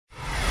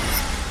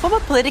Former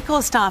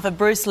political staffer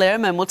Bruce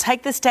Lehrmann will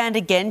take the stand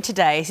again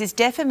today as his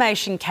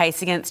defamation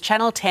case against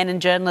Channel 10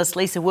 and journalist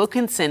Lisa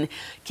Wilkinson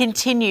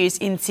continues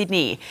in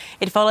Sydney.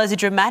 It follows a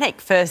dramatic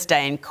first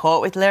day in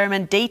court, with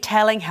Lehrmann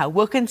detailing how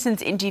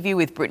Wilkinson's interview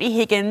with Brittany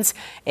Higgins,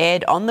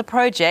 aired on the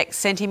project,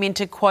 sent him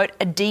into, quote,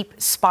 a deep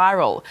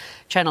spiral.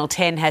 Channel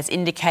 10 has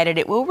indicated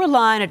it will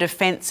rely on a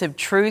defence of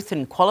truth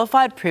and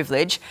qualified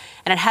privilege,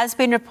 and it has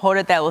been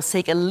reported they will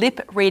seek a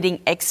lip-reading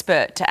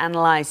expert to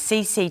analyse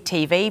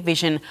CCTV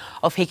vision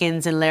of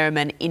Higgins and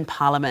Lehrmann in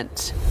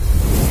Parliament.